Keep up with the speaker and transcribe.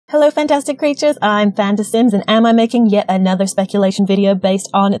Hello fantastic creatures, I'm Fantasims, and am I making yet another speculation video based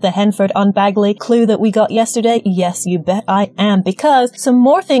on the Henford on Bagley clue that we got yesterday? Yes, you bet I am, because some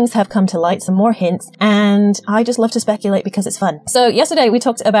more things have come to light, some more hints, and I just love to speculate because it's fun. So yesterday we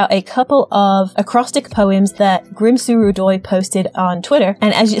talked about a couple of acrostic poems that Grim Surudoi posted on Twitter,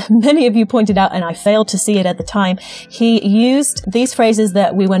 and as many of you pointed out, and I failed to see it at the time, he used these phrases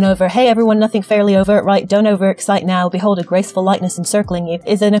that we went over. Hey everyone, nothing fairly overt, right? Don't overexcite now, behold a graceful lightness encircling you,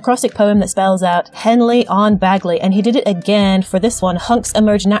 is an acrostic poem that spells out Henley on Bagley, and he did it again for this one. Hunks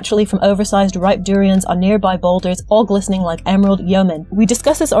emerge naturally from oversized ripe durians on nearby boulders, all glistening like emerald yeomen. We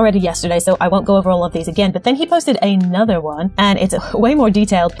discussed this already yesterday, so I won't go over all of these again, but then he posted another one, and it's way more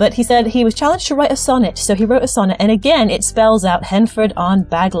detailed, but he said he was challenged to write a sonnet, so he wrote a sonnet, and again it spells out Henford on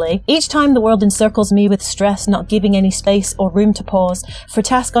Bagley. Each time the world encircles me with stress, not giving any space or room to pause, for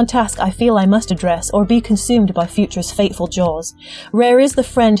task on task I feel I must address, or be consumed by future's fateful jaws. Rare is the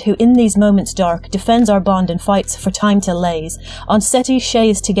friend who in these moments dark defends our bond and fights for time to laze, on setty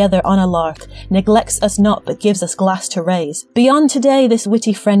shays together on a lark, neglects us not but gives us glass to raise. Beyond today, this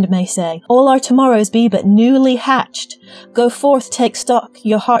witty friend may say, all our tomorrows be but newly hatched. Go forth, take stock,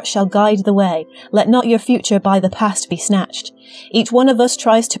 your heart shall guide the way, let not your future by the past be snatched. Each one of us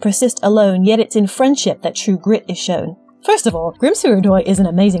tries to persist alone, yet it's in friendship that true grit is shown. First of all, Grim Surudoi is an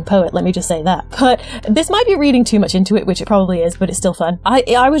amazing poet, let me just say that. But this might be reading too much into it, which it probably is, but it's still fun.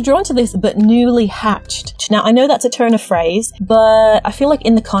 I was drawn to this, but newly hatched. Now, I know that's a turn of phrase, but I feel like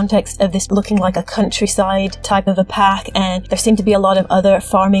in the context of this looking like a countryside type of a pack, and there seem to be a lot of other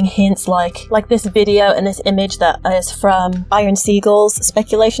farming hints, like this video and this image that is from Iron Seagull's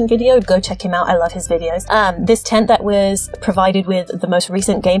speculation video. Go check him out, I love his videos. This tent that was provided with the most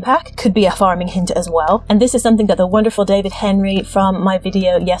recent game pack could be a farming hint as well. And this is something that the wonderful David Henry from my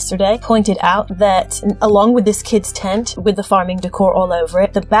video yesterday pointed out, that along with this kid's tent with the farming decor all over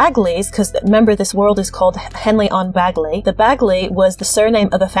it, the Bagleys, because remember this world is called Henley on Bagley, the Bagley was the surname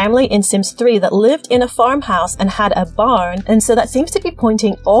of a family in Sims 3 that lived in a farmhouse and had a barn, and so that seems to be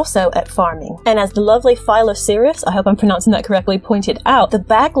pointing also at farming. And as the lovely Philosirus, I hope I'm pronouncing that correctly, pointed out, the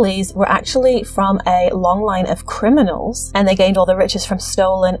Bagleys were actually from a long line of criminals, and they gained all the riches from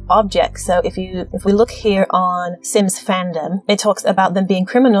stolen objects. So if we look here on Sims fandom, it talks about them being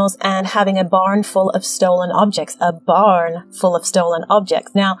criminals and having a barn full of stolen objects. A barn full of stolen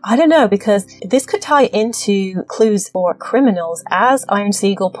objects. Now, I don't know, because this could tie into clues for criminals, as Iron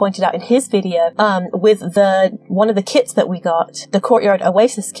Seagull pointed out in his video, with one of the kits that we got, the Courtyard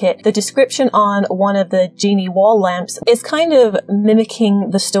Oasis kit. The description on one of the genie wall lamps is kind of mimicking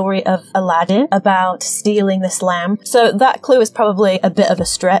the story of Aladdin about stealing this lamp. So that clue is probably a bit of a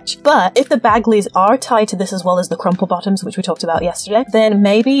stretch, but if the Bagleys are tied to this as well as the crumple bottoms, which we talked about yesterday, then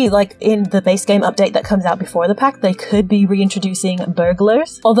maybe like in the base game update that comes out before the pack, they could be reintroducing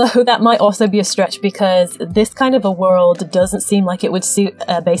burglars. Although that might also be a stretch, because this kind of a world doesn't seem like it would suit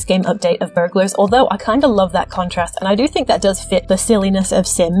a base game update of burglars, although I kind of love that contrast, and I do think that does fit the silliness of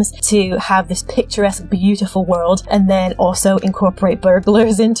Sims to have this picturesque, beautiful world and then also incorporate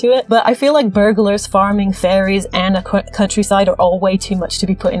burglars into it. But I feel like burglars, farming, fairies, and a countryside are all way too much to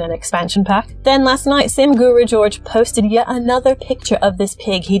be put in an expansion pack. Then last night, Sim Guru George posted yet another picture of this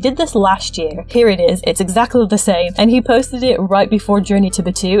pig. He did this last year. Here it is. It's exactly the same. And he posted it right before Journey to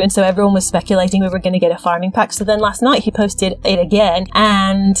Batu, and so everyone was speculating we were going to get a farming pack. So then last night he posted it again,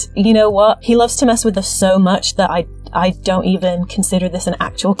 and you know what? He loves to mess with us so much that I don't even consider this an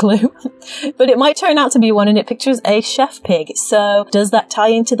actual clue. But it might turn out to be one, and it pictures a chef pig. So does that tie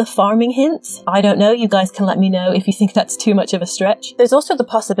into the farming hints? I don't know. You guys can let me know if you think that's too much of a stretch. There's also the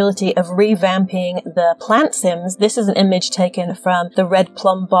possibility of revamping the plant sims. This is an image taken from the Red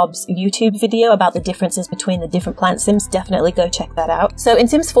Plum Bob's YouTube video about the differences between the different plant sims. Definitely go check that out. So in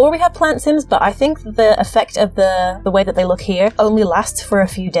Sims 4 we have plant sims, but I think the effect of the way that they look here only lasts for a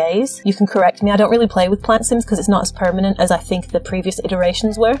few days. You can correct me. I don't really play with plant sims because it's not as permanent as I think the previous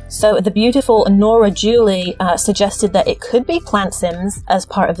iterations were. So the beautiful Nora Julie suggested that it could be plant sims as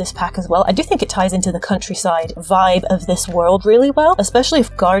part of this pack as well. I do think it ties into the countryside vibe of this world really well, especially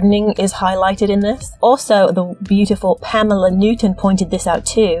if gardening is highlighted in this. Also, the beautiful Pamela Newton pointed this out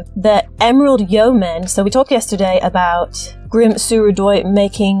too, that Emerald Yeomen, so we talked yesterday about Grim Surudoi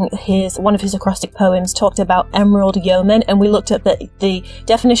making one of his acrostic poems talked about emerald yeomen, and we looked at the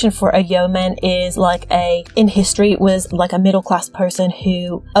definition for a yeoman is like in history was like a middle class person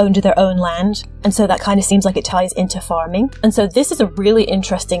who owned their own land, and so that kind of seems like it ties into farming. And so this is a really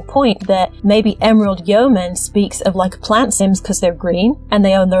interesting point, that maybe emerald yeoman speaks of like plant sims because they're green and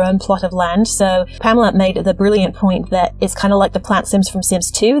they own their own plot of land. So Pamela made the brilliant point that it's kind of like the plant sims from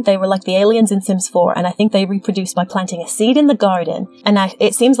Sims 2. They were like the aliens in Sims 4, and I think they reproduced by planting a seed in the garden. And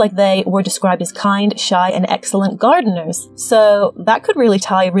it seems like they were described as kind, shy, and excellent gardeners. So that could really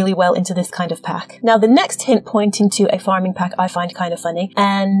tie really well into this kind of pack. Now, the next hint pointing to a farming pack I find kind of funny,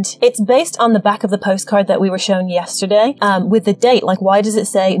 and it's based on the back of the postcard that we were shown yesterday, with the date. Like, why does it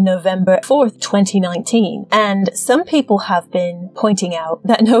say November 4th, 2019? And some people have been pointing out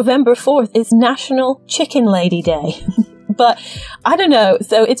that November 4th is National Chicken Lady Day. But I don't know.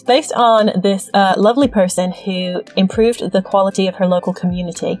 So it's based on this lovely person who improved the quality of her local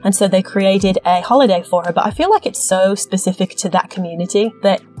community. And so they created a holiday for her. But I feel like it's so specific to that community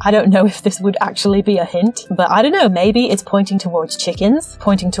that I don't know if this would actually be a hint. But I don't know. Maybe it's pointing towards chickens,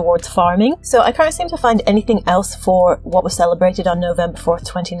 pointing towards farming. So I can't seem to find anything else for what was celebrated on November 4th,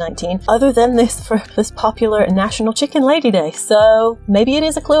 2019, other than this popular National Chicken Lady Day. So maybe it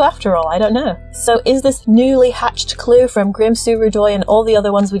is a clue after all. I don't know. So is this newly hatched clue from Grim Surudoy and all the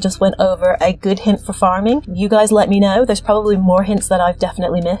other ones we just went over a good hint for farming? You guys let me know. There's probably more hints that I've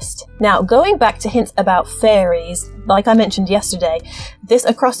definitely missed. Now, going back to hints about fairies, like I mentioned yesterday, this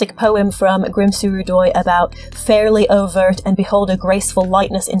acrostic poem from Grim Surudoy about fairly overt and behold a graceful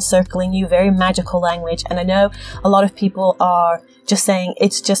lightness encircling you, very magical language. And I know a lot of people are just saying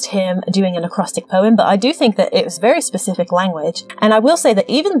it's just him doing an acrostic poem, but I do think that it was very specific language. And I will say that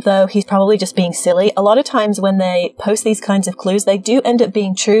even though he's probably just being silly, a lot of times when they post these kinds of clues, they do end up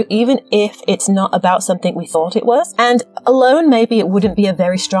being true, even if it's not about something we thought it was. And alone, maybe it wouldn't be a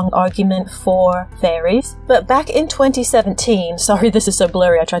very strong argument for fairies. But back in 2017, sorry, this is so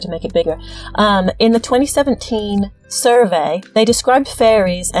blurry, I tried to make it bigger. In the 2017 survey, they described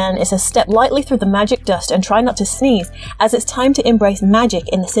fairies, and it says, step lightly through the magic dust and try not to sneeze, as it's time to embrace magic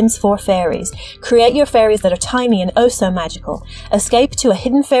in The Sims 4 Fairies. Create your fairies that are tiny and oh so magical. Escape to a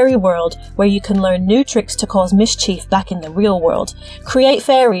hidden fairy world where you can learn new tricks to cause mischief back in the real world. Create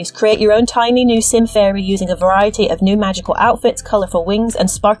fairies. Create your own tiny new sim fairy using a variety of new magical outfits, colourful wings, and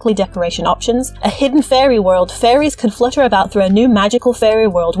sparkly decoration options. A hidden fairy world. Fairies can flutter about through a new magical fairy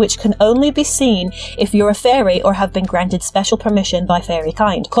world, which can only be seen if you're a fairy or have been granted special permission by fairy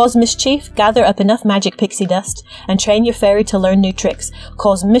kind. Cause mischief, gather up enough magic pixie dust, and train your fairy to learn new tricks.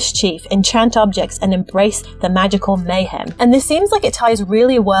 Cause mischief, enchant objects, and embrace the magical mayhem. And this seems like it ties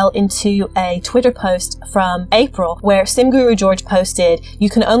really well into a Twitter post from April, where Sim Guru George posted, you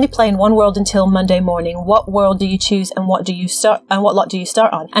can only play in one world until Monday morning. What world do you choose and what do you start and what lot do you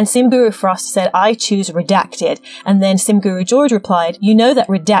start on? And Sim Guru Frost said, I choose Redacted. And then Sim Guru George replied, you know that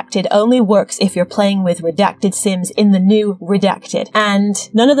Redacted only works if you're playing with redacted Sims in the new Redacted. And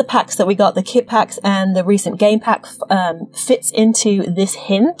none of the packs that we got, the kit packs and the recent game pack, fits into this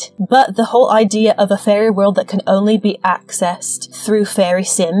hint, but the whole idea of a fairy world that can only be accessed through fairy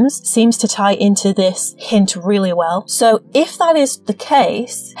Sims seems to tie into this hint really well. So if that is the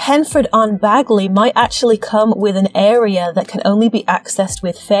case, Henford on Bagley might actually come with an area that can only be accessed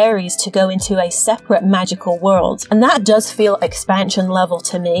with fairies to go into a separate magical world. And that does feel expansion level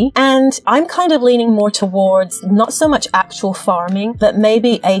to me. And I'm kind of leaning more towards not so much actual farming, but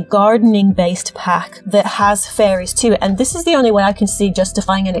maybe a gardening based pack that has fairies too. And this is the only way I can see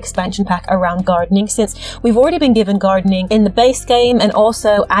justifying an expansion pack around gardening, since we've already been given gardening in the base game and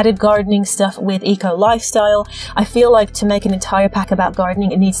also added gardening stuff with eco lifestyle. I feel like to make an entire pack about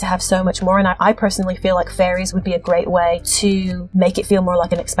gardening, it needs to have so much more, and I personally feel like fairies would be a great way to make it feel more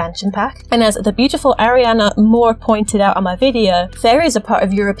like an expansion pack. And as the beautiful Ariana Moore pointed out on my video, fairies are part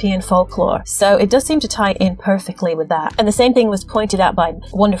of European folklore, so it does seem to tie in perfectly with that. And the same thing was pointed out by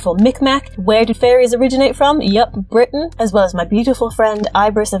wonderful Micmac. Where did fairies originate from? Yup, Britain. As well as my beautiful friend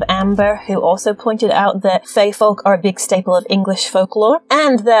Ibris of Amber, who also pointed out that fae folk are a big staple of English folklore,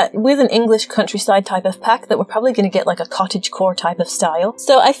 and that with an English countryside type of pack that we're probably going to get like a cottagecore type of style.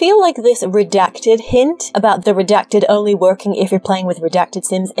 So I feel like this Redacted hint about the Redacted only working if you're playing with redacted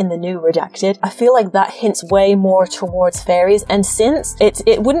Sims in the new Redacted, I feel like that hints way more towards fairies, and since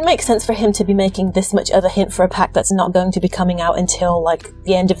it wouldn't make sense for him to be making this much of a hint for a pack that's not going to be coming out until like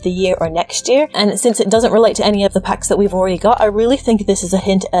the end of the year or next year, and since it doesn't relate to any of the packs that we've already got, I really think this is a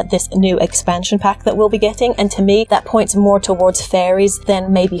hint at this new expansion pack that we'll be getting, and to me that points more towards fairies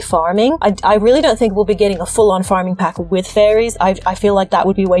than maybe farming. I really don't think we'll be getting a full-on farming pack with fairies. I feel like that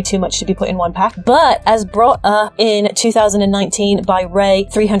would be way too much to be put in one pack, but as brought up in 2019 by Ray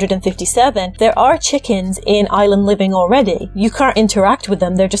 357, there are chickens in Island Living already. You can't interact with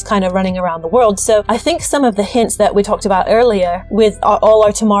them, they're just kind of running around the world, so I think some of the hints that we talked about earlier, with all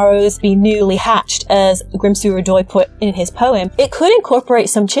our tomorrows be newly hatched, as Grimsuru Joy put in his poem, it could incorporate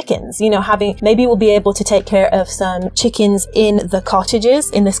some chickens, you know, maybe we'll be able to take care of some chickens in the cottages,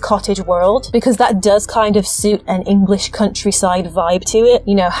 in this cottage world, because that does kind of suit an English countryside vibe to it,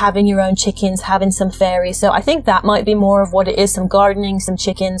 you know, having your own chickens, having some fairies. So I think that might be more of what it is, some gardening, some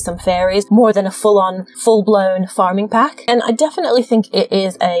chickens, some fairies, more than a full-on, full-blown farming pack. And I definitely think it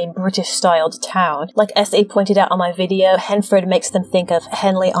is a British-styled town. Like S.A. pointed out on my video, Henford makes them think of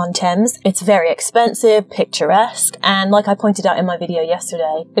Henley-on-Thames. It's very expensive, picturesque, and like I pointed out in my video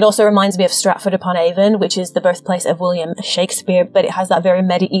yesterday, it also reminds me of Stratford-upon-Avon, which is the birthplace of William Shakespeare, but it has that very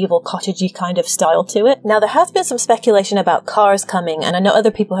medieval, cottagey kind of style to it. Now, there has been some speculation about cars coming, and I know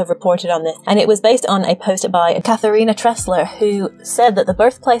other people have reported on this, and it was based on a post by Katharina Tressler, who said that the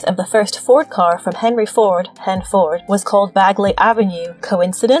birthplace of the first Ford car from Henry Ford, Henford, was called Bagley Avenue.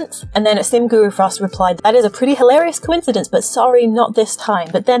 Coincidence? And then Sim Guru Frost replied, that is a pretty hilarious coincidence, but sorry, not this time.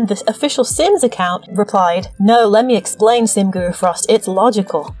 But then the official Sims account replied, no, let me explain, Sim Guru Frost, it's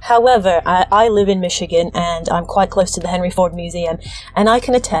logical. However, I live in Michigan, and I'm quite close to the Henry Ford Museum, and I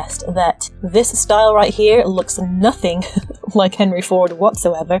can attest that this style right here looks nothing like Henry Ford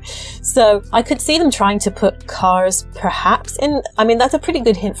whatsoever. So I could see them trying to put cars perhaps in, I mean, that's a pretty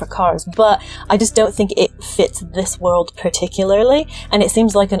good hint for cars, but I just don't think it fits this world particularly, and it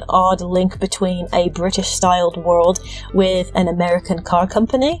seems like an odd link between a British-styled world with an American car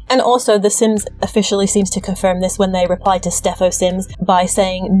company. And also, The Sims officially seems to confirm this when they replied to Steffo Sims by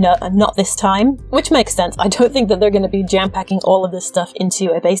saying, no, not this time, which makes sense. I don't think that they're going to be jam-packing all of this stuff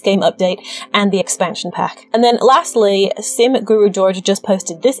into a base game update and the expansion pack. And then lastly, Sim Guru George just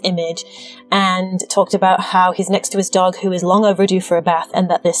posted this image and talked about how he's next to his dog who is long overdue for a bath, and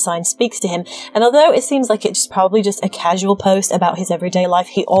that this sign speaks to him. And although it seems like it's probably just a casual post about his everyday life,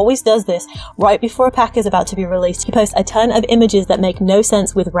 he always does this right before a pack is about to be released. He posts a ton of images that make no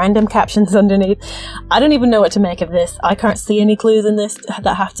sense with random captions underneath. I don't even know what to make of this. I can't see any clues in this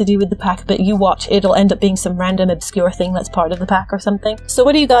that have to do with the pack, but you watch, it'll end up being some random obscure thing that's part of the pack or something. So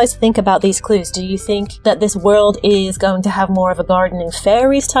what do you guys think about these clues? Do you think that this world is going to have more of a gardening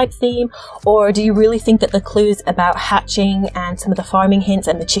fairies type theme, or do you really think that the clues about hatching and some of the farming hints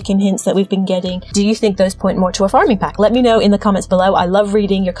and the chicken hints that we've been getting, do you think those point more to a farming pack? Let me know in the comments below. I love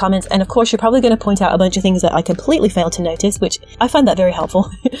reading your comments, and of course you're probably going to point out a bunch of things that I completely failed to notice, which I find that very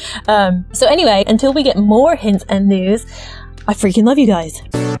helpful. So anyway, until we get more hints and news, I freaking love you guys.